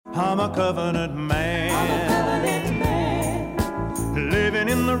I'm a covenant man. Living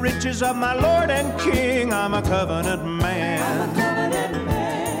in the riches of my Lord and King. I'm a covenant man.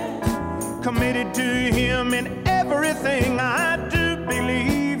 Committed to Him in everything I do.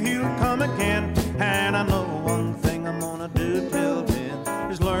 Believe He'll come again. And I know one thing I'm gonna do till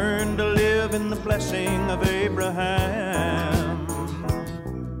then is learn to live in the blessing of Abraham.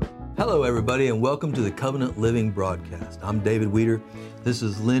 Hello, everybody, and welcome to the Covenant Living Broadcast. I'm David Weeder. This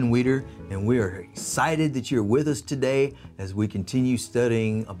is Lynn Weeder, and we are excited that you're with us today as we continue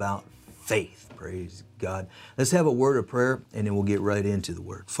studying about faith. Praise God. Let's have a word of prayer, and then we'll get right into the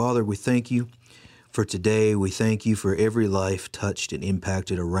word. Father, we thank you for today. We thank you for every life touched and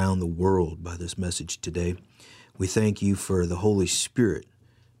impacted around the world by this message today. We thank you for the Holy Spirit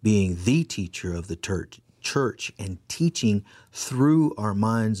being the teacher of the church and teaching through our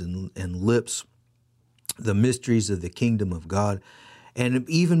minds and lips the mysteries of the kingdom of God. And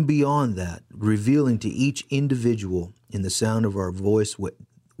even beyond that, revealing to each individual in the sound of our voice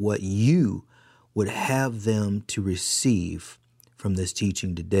what you would have them to receive from this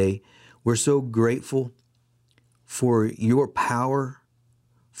teaching today. We're so grateful for your power,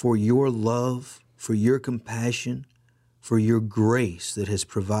 for your love, for your compassion, for your grace that has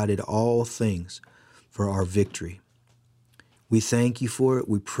provided all things for our victory. We thank you for it.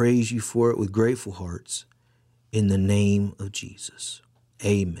 We praise you for it with grateful hearts. In the name of Jesus.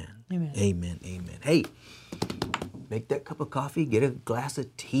 Amen. Amen. Amen. Amen. Hey, make that cup of coffee, get a glass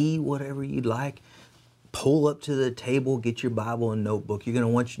of tea, whatever you'd like. Pull up to the table, get your Bible and notebook. You're going to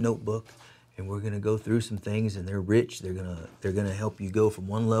want your notebook, and we're going to go through some things, and they're rich. They're going to help you go from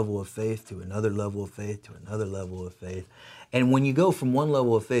one level of faith to another level of faith to another level of faith. And when you go from one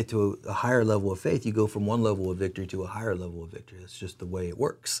level of faith to a higher level of faith, you go from one level of victory to a higher level of victory. That's just the way it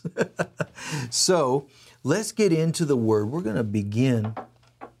works. So let's get into the Word. We're going to begin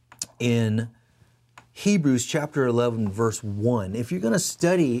in Hebrews chapter 11, verse 1. If you're going to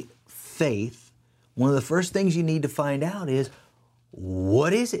study faith, one of the first things you need to find out is,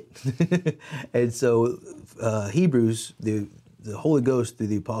 what is it? And so Hebrews, the Holy Ghost through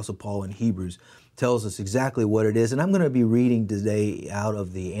the Apostle Paul in Hebrews tells us exactly what it is. And I'm going to be reading today out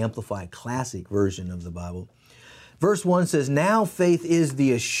of the Amplified Classic version of the Bible. Verse 1 says, "Now faith is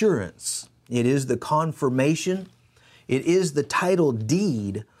the assurance. It is the confirmation. It is the title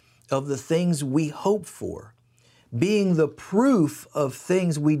deed of the things we hope for, being the proof of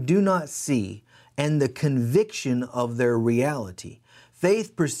things we do not see and the conviction of their reality.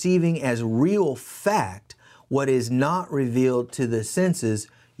 Faith perceiving as real fact what is not revealed to the senses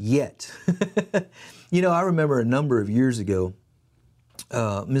yet." You know, I remember a number of years ago,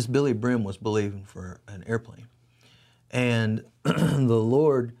 Miss Billy Brim was believing for an airplane. And the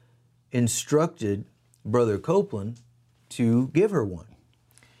Lord instructed Brother Copeland to give her one.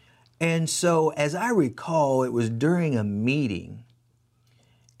 And so, as I recall, it was during a meeting.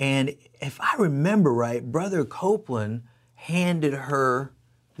 And if I remember right, Brother Copeland handed her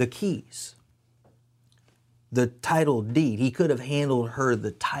the keys, the title deed. He could have handled her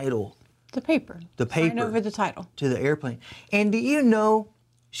the title. The paper. Sign over the title. To the airplane. And do you know,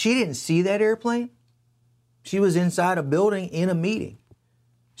 she didn't see that airplane? She was inside a building in a meeting.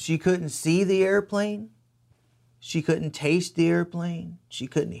 She couldn't see the airplane. She couldn't taste the airplane. She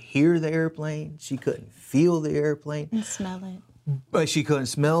couldn't hear the airplane. She couldn't feel the airplane. And smell it. But she couldn't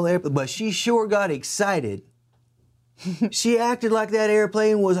smell the airplane. But she sure got excited. She acted like that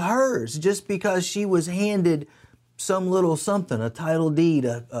airplane was hers just because she was handed some little something, a title deed,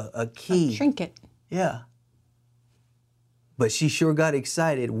 a key. A trinket. Yeah. But she sure got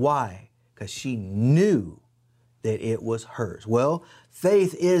excited. Why? Because she knew that it was hers. Well,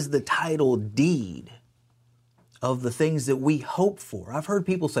 faith is the title deed of the things that we hope for. I've heard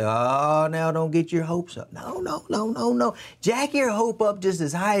people say, "Oh, now don't get your hopes up." No. Jack your hope up just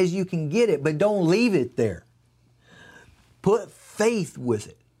as high as you can get it, but don't leave it there. Put faith with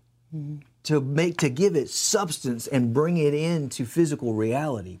it to give it substance and bring it into physical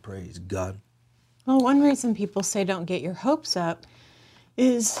reality, praise God. Well, one reason people say don't get your hopes up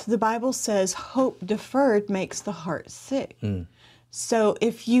is the Bible says hope deferred makes the heart sick. So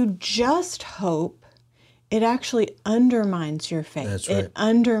if you just hope, it actually undermines your faith. That's right. It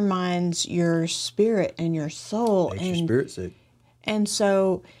undermines your spirit and your soul. Makes your spirit sick. And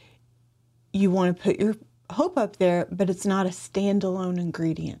so you want to put your hope up there, but it's not a standalone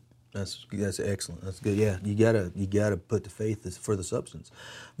ingredient. That's excellent. That's good. Yeah, you gotta put the faith for the substance.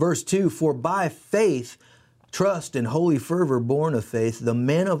 Verse 2, "For by faith, trust and holy fervor born of faith, the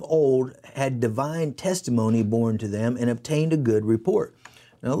men of old had divine testimony born to them and obtained a good report."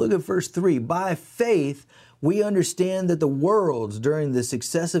 Now look at verse 3. "By faith, We understand that the worlds during the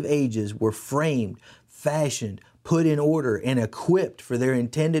successive ages were framed, fashioned, put in order, and equipped for their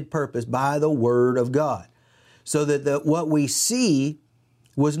intended purpose by the Word of God. So that what we see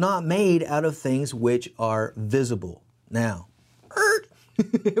was not made out of things which are visible. Now,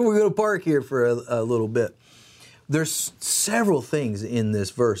 we're going to park here for a little bit. There's several things in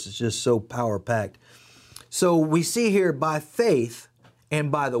this verse. It's just so power-packed. So we see here by faith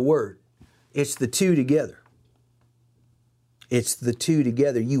and by the Word. It's the two together. It's the two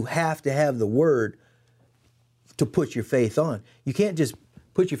together. You have to have the Word to put your faith on. You can't just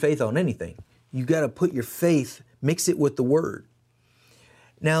put your faith on anything. You got to put your faith, mix it with the Word.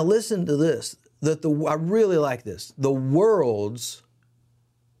 Now listen to this. I really like this. The worlds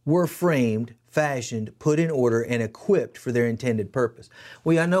were framed, fashioned, put in order, and equipped for their intended purpose.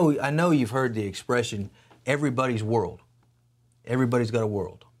 Well, I know you've heard the expression, everybody's world. Everybody's got a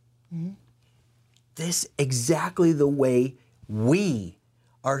world. Mm-hmm. This is exactly the way we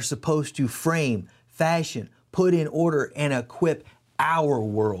are supposed to frame, fashion, put in order, and equip our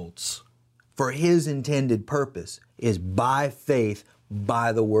worlds for His intended purpose is by faith,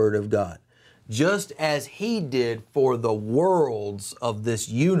 by the Word of God. Just as He did for the worlds of this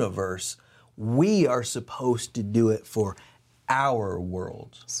universe, we are supposed to do it for our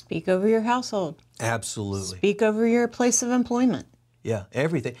worlds. Speak over your household. Absolutely. Speak over your place of employment. Yeah,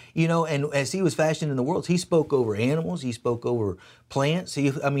 everything. You know, and as He was fashioning the worlds, He spoke over animals, He spoke over plants,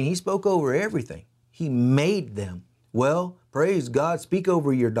 He spoke over everything. He made them. Well, praise God, speak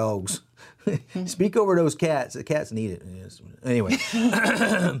over your dogs. Speak over those cats. The cats need it. Anyway,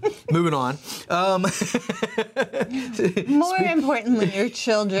 moving on. More importantly, your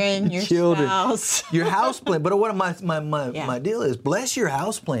children, your spouse. Your house plant. But what my deal is, bless your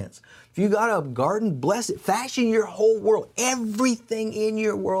house plants. If you got a garden, bless it. Fashion your whole world. Everything in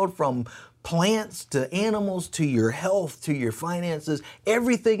your world, from plants to animals to your health to your finances,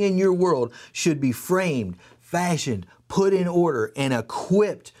 everything in your world should be framed, fashioned, put in order, and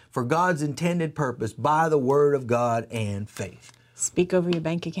equipped for God's intended purpose by the Word of God and faith. Speak over your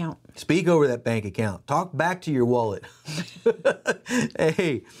bank account. Speak over that bank account. Talk back to your wallet.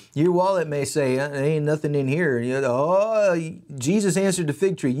 Hey, your wallet may say, there ain't nothing in here. You know, oh, Jesus answered the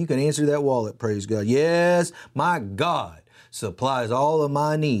fig tree. You can answer that wallet, praise God. Yes, my God supplies all of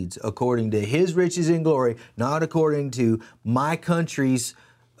my needs according to His riches in glory, not according to my country's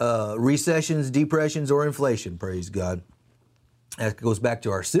recessions, depressions, or inflation, praise God. That goes back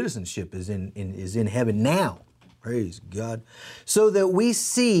to our citizenship is in heaven now. Praise God. So that we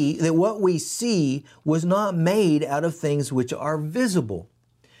see that what we see was not made out of things which are visible.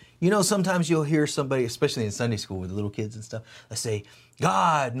 You know, sometimes you'll hear somebody, especially in Sunday school with little kids and stuff, they say,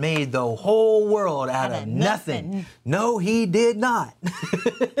 God made the whole world out of nothing. No, He did not.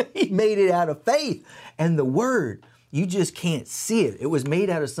 He made it out of faith. And the Word, you just can't see it. It was made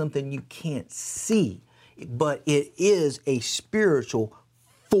out of something you can't see. But it is a spiritual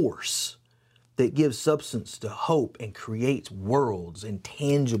force that gives substance to hope and creates worlds and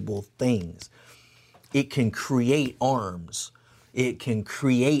tangible things. It can create arms. It can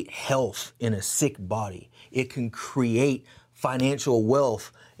create health in a sick body. It can create financial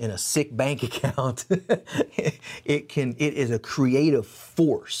wealth in a sick bank account. It is a creative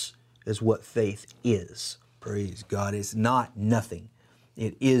force, is what faith is. Praise God. It's not nothing.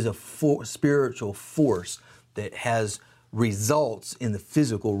 It is a spiritual force that has results in the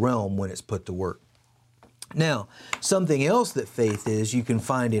physical realm when it's put to work. Now, something else that faith is, you can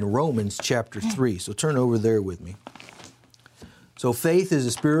find in Romans chapter 3. So turn over there with me. So faith is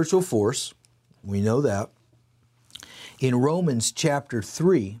a spiritual force. We know that. In Romans chapter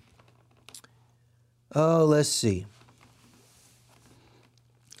 3, let's see.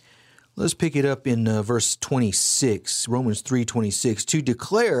 Let's pick it up in verse 26, Romans 3:26. To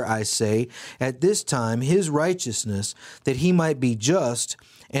declare, I say, at this time His righteousness, that He might be just,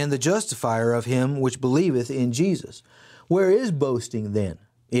 and the justifier of him which believeth in Jesus. Where is boasting then?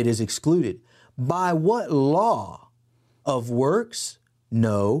 It is excluded. By what law? Of works?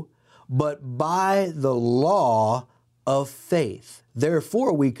 No, but by the law of faith.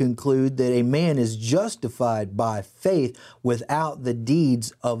 Therefore we conclude that a man is justified by faith without the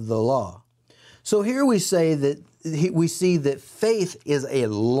deeds of the law. So here we say that we see that faith is a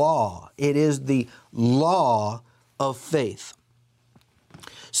law. It is the law of faith.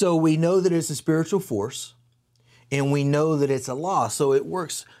 So we know that it's a spiritual force, and we know that it's a law. So it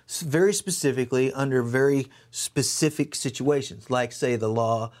works very specifically under very specific situations, like, say, the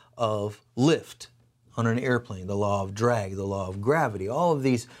law of lift on an airplane, the law of drag, the law of gravity. All of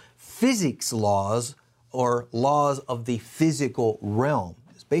these physics laws or laws of the physical realm.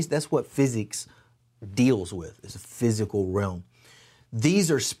 That's what physics deals with. It's a physical realm.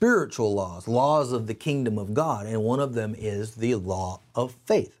 These are spiritual laws, laws of the kingdom of God, and one of them is the law of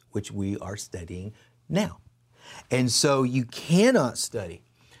faith, which we are studying now. And so you cannot study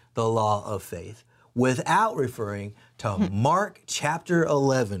the law of faith without referring to Mark chapter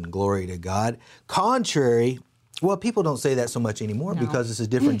 11, glory to God. Contrary, well, people don't say that so much anymore because it's a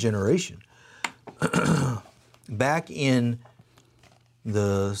different generation. Back in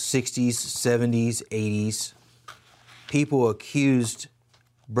the 60s, 70s, 80s, people accused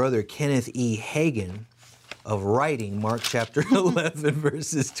Brother Kenneth E. Hagin of writing Mark chapter 11,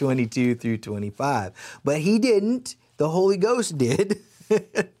 verses 22 through 25. But he didn't. The Holy Ghost did.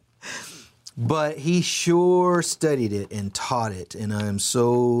 But he sure studied it and taught it, and I am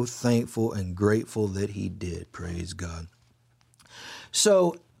so thankful and grateful that he did. Praise God.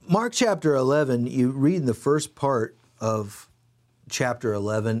 So, Mark chapter 11, you read in the first part of chapter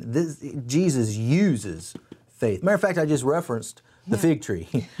 11, Jesus uses faith. Matter of fact, I just referenced the fig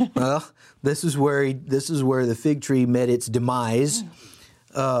tree. Well, this is where the fig tree met its demise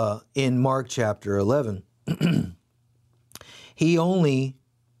in Mark chapter 11. He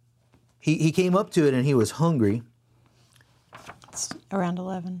came up to it and he was hungry. It's around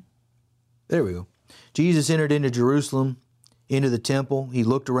 11. There we go. Jesus entered into Jerusalem, into the temple. He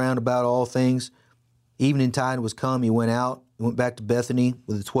looked around about all things. Evening tide was come. He went out, went back to Bethany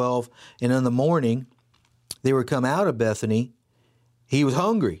with the 12. And in the morning, they were come out of Bethany. He was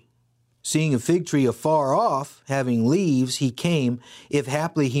hungry. Seeing a fig tree afar off, having leaves, he came, if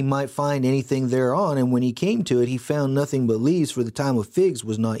haply he might find anything thereon. And when he came to it, he found nothing but leaves, for the time of figs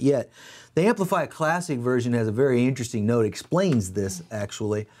was not yet. The Amplified Classic version has a very interesting note. It explains this,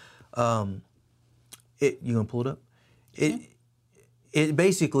 actually. You gonna pull it up? It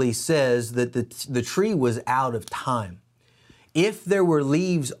basically says that the tree was out of time. If there were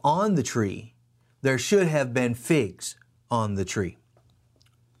leaves on the tree, there should have been figs on the tree.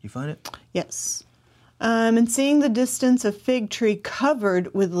 You find it? Yes. And seeing the distance a fig tree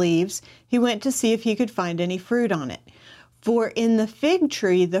covered with leaves, he went to see if he could find any fruit on it. For in the fig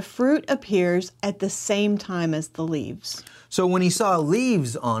tree, the fruit appears at the same time as the leaves. So when he saw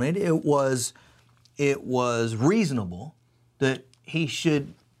leaves on it, it was reasonable that he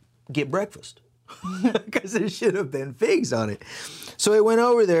should get breakfast because there should have been figs on it. So he went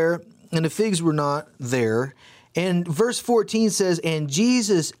over there, and the figs were not there. And verse 14 says, and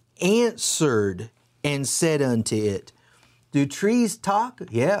Jesus answered and said unto it. Do trees talk?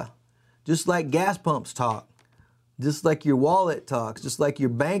 Yeah. Just like gas pumps talk. Just like your wallet talks. Just like your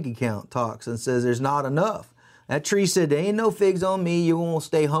bank account talks and says there's not enough. That tree said, there ain't no figs on me. You won't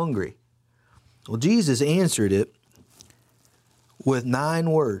stay hungry. Well, Jesus answered it with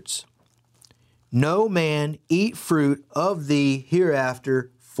 9 words. No man eat fruit of thee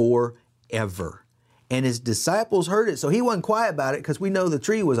hereafter forever. And his disciples heard it. So he wasn't quiet about it because we know the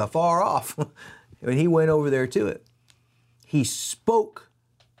tree was afar off. And he went over there to it. He spoke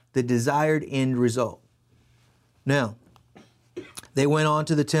the desired end result. Now, they went on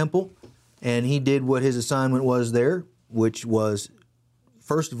to the temple, and he did what his assignment was there, which was,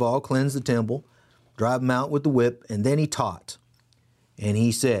 first of all, cleanse the temple, drive them out with the whip, and then he taught. And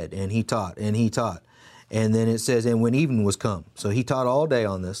he said, and he taught, and he taught. And then it says, and when evening was come. So he taught all day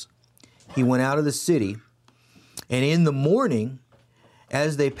on this. He went out of the city, and in the morning,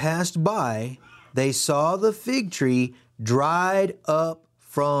 as they passed by, they saw the fig tree dried up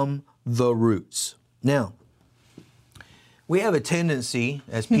from the roots. Now, we have a tendency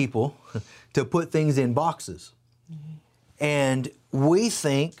as people to put things in boxes. And we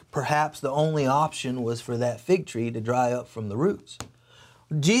think perhaps the only option was for that fig tree to dry up from the roots.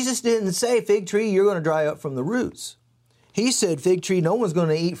 Jesus didn't say, fig tree, you're going to dry up from the roots. He said, fig tree, no one's going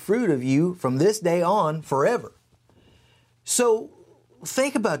to eat fruit of you from this day on forever. So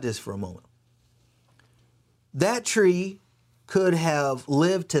think about this for a moment. That tree could have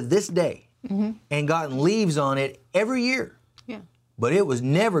lived to this day and gotten leaves on it every year. Yeah. But it was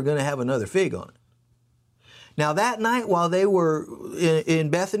never going to have another fig on it. Now that night while they were in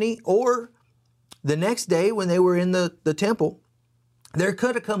Bethany, or the next day when they were in the temple, there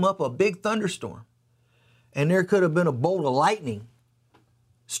could have come up a big thunderstorm. And there could have been a bolt of lightning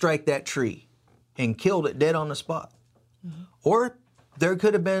strike that tree and killed it dead on the spot. Or there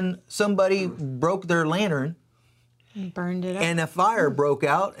could have been somebody broke their lantern and burned it up. And a fire broke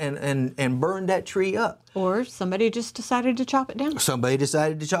out and burned that tree up. Or somebody just decided to chop it down. Somebody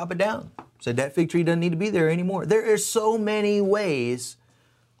decided to chop it down. Said that fig tree doesn't need to be there anymore. There are so many ways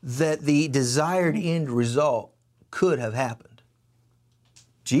that the desired end result could have happened.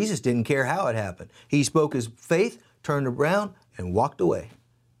 Jesus didn't care how it happened. He spoke his faith, turned around, and walked away.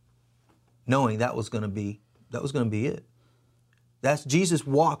 knowing that was going to be it. That's Jesus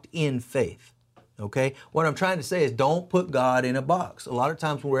walked in faith. Okay? What I'm trying to say is don't put God in a box. A lot of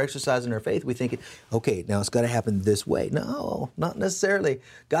times when we're exercising our faith, we think, okay, now it's got to happen this way. No, not necessarily.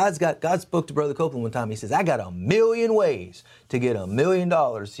 God spoke to Brother Copeland one time. He says, I got 1,000,000 ways to get $1 million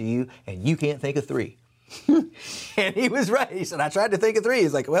to you, and you can't think of 3. And he was right. He said, I tried to think of 3.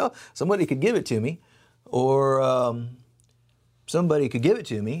 He's like, well, somebody could give it to me, or somebody could give it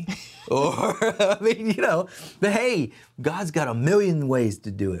to me, or, I mean, but hey, God's got 1,000,000 ways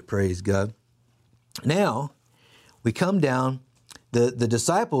to do it. Praise God. Now, we come down, the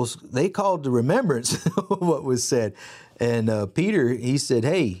disciples, they called to remembrance what was said. And Peter, he said,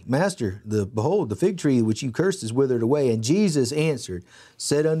 hey, Master, behold, the fig tree which you cursed is withered away. And Jesus answered,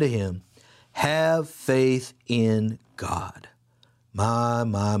 said unto him, have faith in God. My.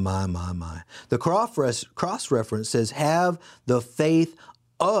 The cross reference says, have the faith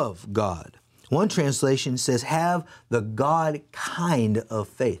of God. One translation says, have the God kind of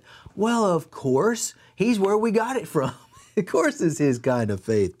faith. Well, of course, he's where we got it from. Of course, it's his kind of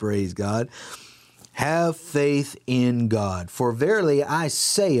faith, praise God. Have faith in God. For verily I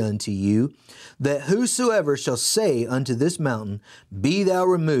say unto you, that whosoever shall say unto this mountain, be thou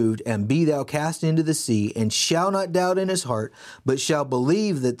removed, and be thou cast into the sea, and shall not doubt in his heart, but shall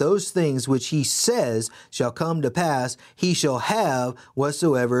believe that those things which he says shall come to pass, he shall have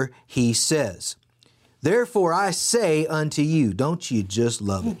whatsoever he says. Therefore I say unto you, don't you just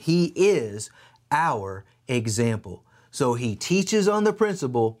love it? He is our example. So he teaches on the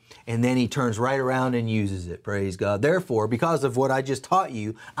principle, and then he turns right around and uses it. Praise God. Therefore, because of what I just taught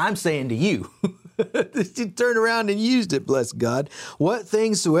you, I'm saying to you, he turned around and used it, bless God. What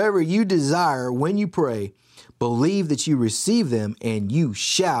things soever you desire when you pray, believe that you receive them, and you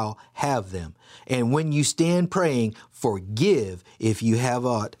shall have them. And when you stand praying, forgive if you have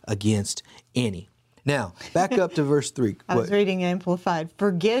aught against any. Now, back up to verse 3. I was reading Amplified.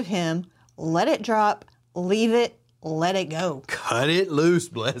 Forgive him, let it drop, leave it, let it go. Cut it loose,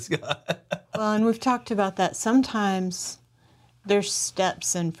 bless God. Well, and we've talked about that. Sometimes there's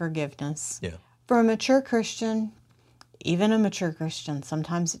steps in forgiveness. Yeah. For a mature Christian, even a mature Christian,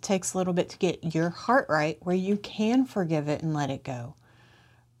 sometimes it takes a little bit to get your heart right where you can forgive it and let it go.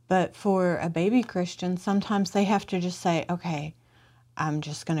 But for a baby Christian, sometimes they have to just say, okay, I'm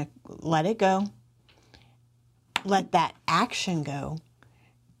just going to let it go. Let that action go,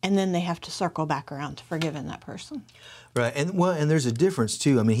 and then they have to circle back around to forgiving that person. Right, and there's a difference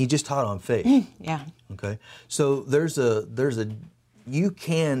too. I mean, he just taught on faith. Yeah. Okay, so there's a you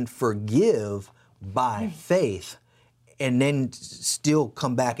can forgive by faith, and then still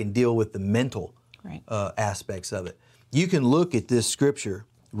come back and deal with the mental aspects of it. You can look at this scripture,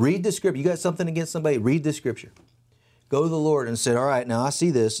 read the scripture. You got something against somebody? Read the scripture. Go to the Lord and say, all right, now I see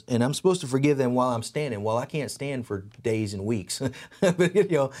this, and I'm supposed to forgive them while I'm standing. Well, I can't stand for days and weeks.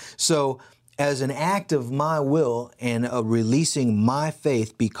 But, so as an act of my will and releasing my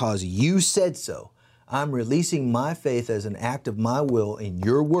faith because you said so, I'm releasing my faith as an act of my will in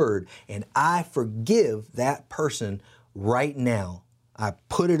your word, and I forgive that person right now. I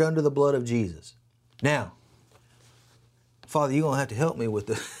put it under the blood of Jesus. Now, Father, you're going to have to help me with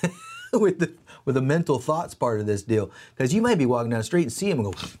the with the mental thoughts part of this deal. Because you may be walking down the street and see him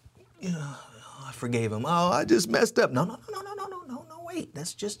and go, I forgave him. Oh, I just messed up. No, wait.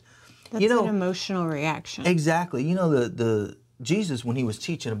 That's an emotional reaction. Exactly. The Jesus, when he was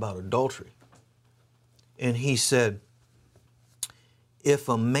teaching about adultery, and he said, if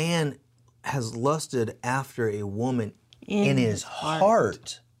a man has lusted after a woman in his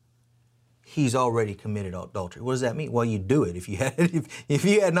heart, he's already committed adultery. What does that mean? Well, you do it. If you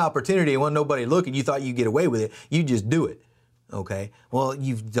had an opportunity and wasn't nobody looking, you thought you'd get away with it, you just do it. Okay? Well,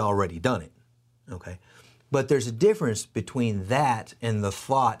 you've already done it. Okay? But there's a difference between that and the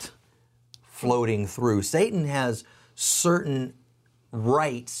thought floating through. Satan has certain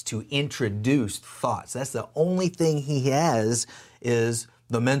rights to introduce thoughts. That's the only thing he has is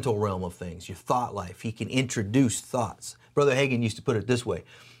the mental realm of things, your thought life. He can introduce thoughts. Brother Hagin used to put it this way.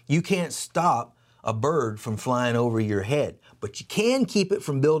 You can't stop a bird from flying over your head, but you can keep it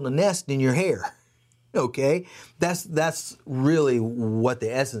from building a nest in your hair. Okay? That's really what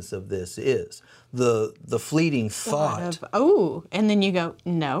the essence of this is. The fleeting thought. And then you go,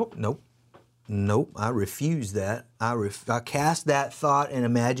 no. Nope, I refuse that. I cast that thought and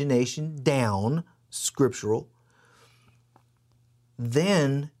imagination down, scriptural.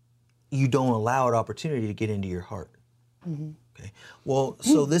 Then you don't allow an opportunity to get into your heart. Mm-hmm. Okay. Well,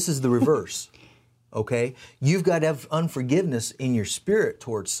 so this is the reverse. Okay? You've got to have unforgiveness in your spirit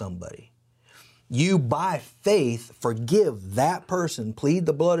towards somebody. You, by faith, forgive that person, plead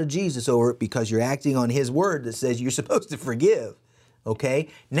the blood of Jesus over it because you're acting on his word that says you're supposed to forgive. Okay?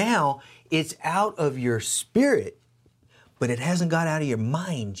 Now, it's out of your spirit, but it hasn't got out of your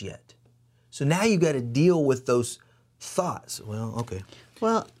mind yet. So now you got to deal with those thoughts. Well, okay.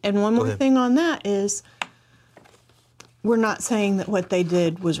 Well, and one more thing on that is we're not saying that what they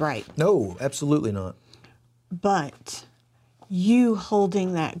did was right. No, absolutely not. But you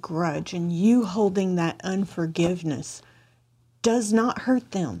holding that grudge and you holding that unforgiveness does not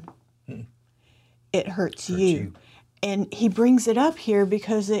hurt them. It hurts you. And he brings it up here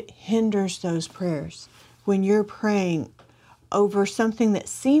because it hinders those prayers. When you're praying over something that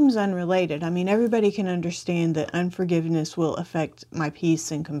seems unrelated, I mean, everybody can understand that unforgiveness will affect my peace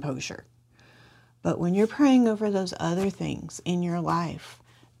and composure. But when you're praying over those other things in your life,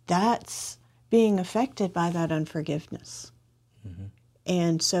 that's being affected by that unforgiveness. Mm-hmm.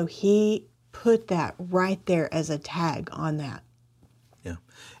 And so he put that right there as a tag on that. Yeah.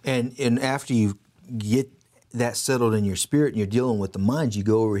 And after you get that settled in your spirit and you're dealing with the mind, you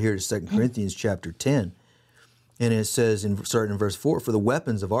go over here to 2 Corinthians chapter 10. And it says, starting in verse 4, for the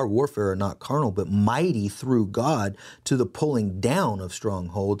weapons of our warfare are not carnal, but mighty through God to the pulling down of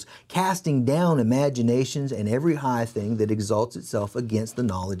strongholds, casting down imaginations and every high thing that exalts itself against the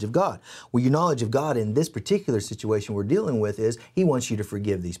knowledge of God. Well, your knowledge of God in this particular situation we're dealing with is he wants you to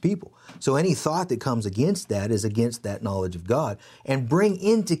forgive these people. So any thought that comes against that is against that knowledge of God. And bring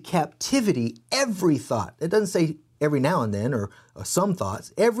into captivity every thought. It doesn't say every now and then or some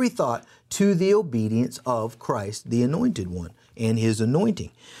thoughts, every thought to the obedience of Christ, the Anointed One, and his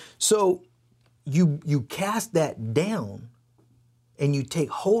anointing. So you cast that down and you take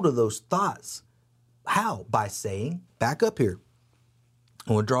hold of those thoughts. How? By saying, back up here.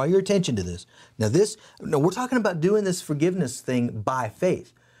 I want to draw your attention to this. Now we're talking about doing this forgiveness thing by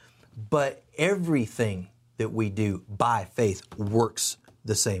faith, but everything that we do by faith works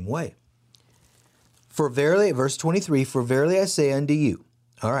the same way. For verily, verse 23, for verily I say unto you.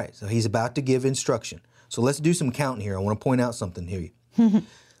 All right, so he's about to give instruction. So let's do some counting here. I want to point out something here.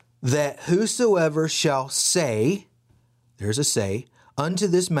 That whosoever shall say, there's a say, unto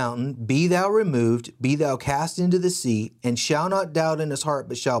this mountain, be thou removed, be thou cast into the sea, and shall not doubt in his heart,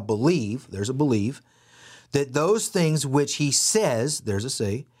 but shall believe, there's a believe, that those things which he says, there's a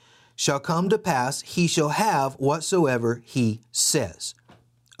say, shall come to pass, he shall have whatsoever he says.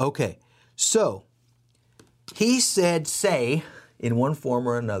 Okay, so he said say in one form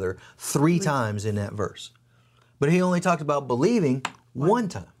or another 3 times in that verse. But he only talked about believing one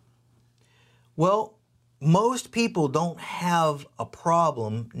time. Well, most people don't have a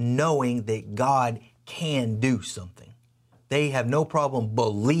problem knowing that God can do something. They have no problem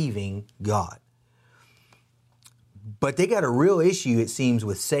believing God. But they got a real issue, it seems,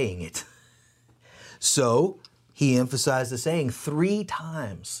 with saying it. So he emphasized the saying 3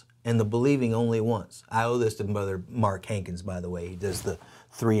 times. And the believing only once. I owe this to Brother Mark Hankins, by the way. He does the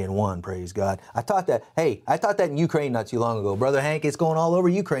 3-in-1, praise God. I taught that in Ukraine not too long ago. Brother Hank, it's going all over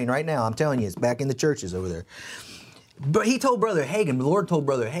Ukraine right now. I'm telling you, it's back in the churches over there. But he told Brother Hagin, the Lord told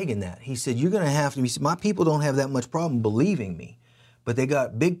Brother Hagin that. He said, you're going to have to, he said, my people don't have that much problem believing me, but they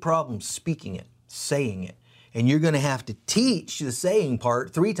got big problems speaking it, saying it. And you're going to have to teach the saying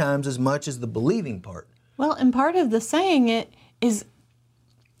part 3 times as much as the believing part. Well, and part of the saying it is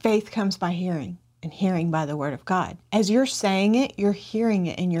faith comes by hearing, and hearing by the word of God. As you're saying it, you're hearing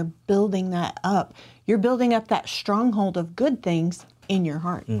it, and you're building that up. You're building up that stronghold of good things in your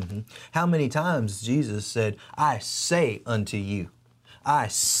heart. Mm-hmm. How many times Jesus said, I say unto you, I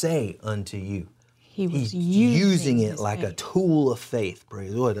say unto you. He's using it like a tool of faith.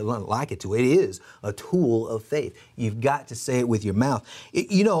 Praise the Lord. I don't like it to. It is a tool of faith. You've got to say it with your mouth.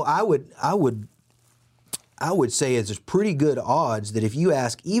 I would say there's pretty good odds that if you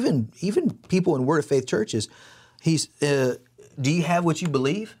ask even people in Word of Faith churches, do you have what you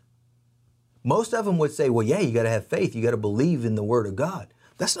believe? Most of them would say, well, yeah, you got to have faith. You got to believe in the Word of God.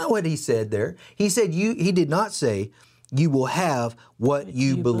 That's not what he said there. He said he did not say you will have what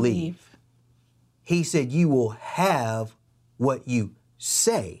you believe. He said you will have what you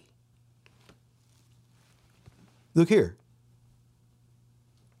say. Look here.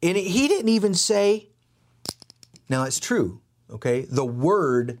 And he didn't even say, now it's true, okay? The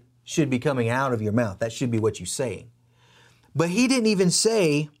word should be coming out of your mouth. That should be what you're saying. But he didn't even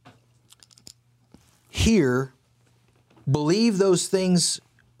say, here, believe those things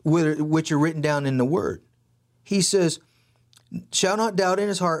which are written down in the word. He says, shall not doubt in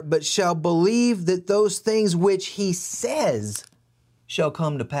his heart, but shall believe that those things which he says shall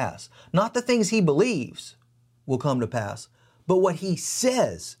come to pass. Not the things he believes will come to pass, but what he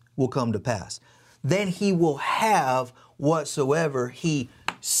says will come to pass. then he will have whatsoever he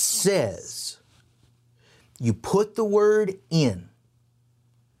says. You put the word in.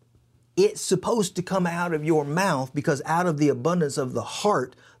 It's supposed to come out of your mouth, because out of the abundance of the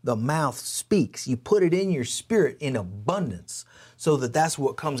heart, the mouth speaks. You put it in your spirit in abundance, so that that's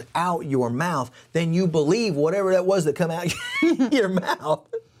what comes out your mouth. Then you believe whatever that was that come out your mouth.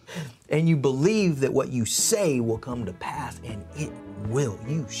 And you believe that what you say will come to pass, and it will.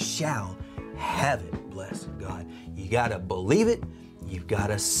 You shall have it, bless God. You got to believe it, you've got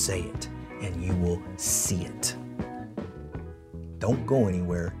to say it, and you will see it. Don't go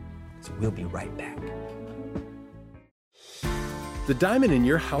anywhere, so we'll be right back. The Diamond in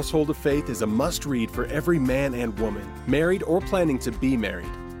Your Household of Faith is a must-read for every man and woman, married or planning to be married.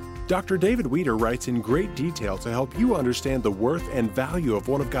 Dr. David Wieder writes in great detail to help you understand the worth and value of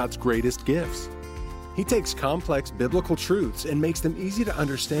one of God's greatest gifts. He takes complex biblical truths and makes them easy to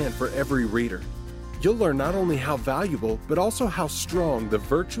understand for every reader. You'll learn not only how valuable, but also how strong the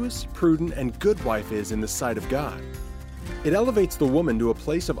virtuous, prudent, and good wife is in the sight of God. It elevates the woman to a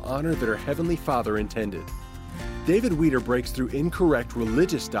place of honor that her Heavenly Father intended. David Wieder breaks through incorrect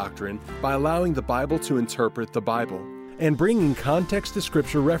religious doctrine by allowing the Bible to interpret the Bible, and bringing context to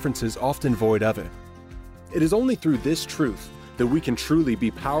Scripture references often void of it. It is only through this truth that we can truly be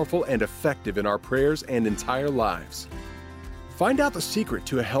powerful and effective in our prayers and entire lives. Find out the secret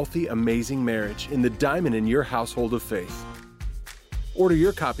to a healthy, amazing marriage in the Diamond in Your Household of Faith. Order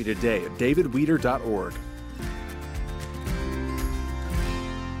your copy today at davidwieder.org.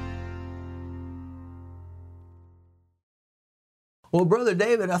 Well, Brother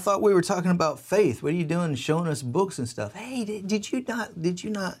David, I thought we were talking about faith. What are you doing showing us books and stuff? Hey, did you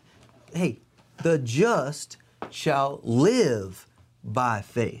not, hey, the just shall live by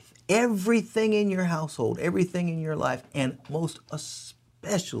faith. Everything in your household, everything in your life, and most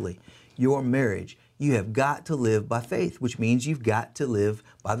especially your marriage, you have got to live by faith, which means you've got to live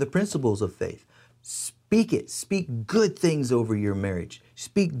by the principles of faith. Speak it. Speak good things over your marriage.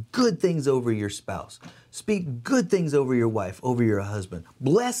 Speak good things over your spouse. Speak good things over your wife, over your husband.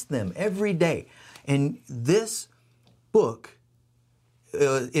 Bless them every day. And this book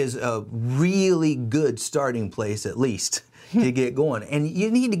is a really good starting place, at least, to get going. And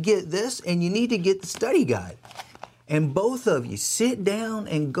you need to get this, and you need to get the study guide. And both of you sit down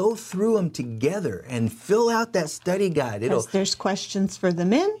and go through them together and fill out that study guide. There's questions for the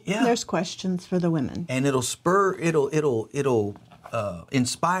men. Yeah. There's questions for the women. And it'll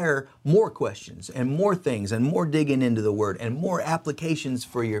inspire more questions and more things and more digging into the Word and more applications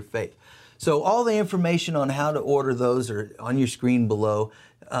for your faith. So all the information on how to order those are on your screen below.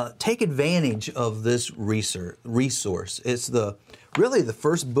 Take advantage of this resource. It's really the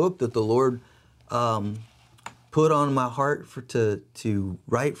first book that the Lord put on my heart to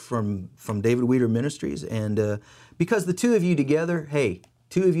write from David Wieder Ministries. And because the two of you together, hey,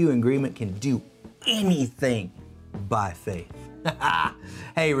 two of you in agreement can do anything by faith.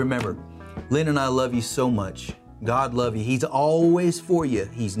 Hey, remember, Lynn and I love you so much. God loves you. He's always for you.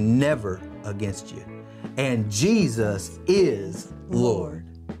 He's never against you. And Jesus is Lord.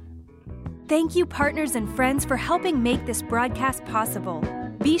 Thank you, partners and friends, for helping make this broadcast possible.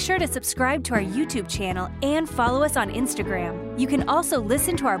 Be sure to subscribe to our YouTube channel and follow us on Instagram. You can also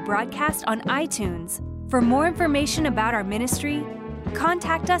listen to our broadcast on iTunes. For more information about our ministry,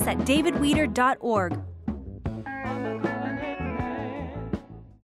 contact us at davidwieder.org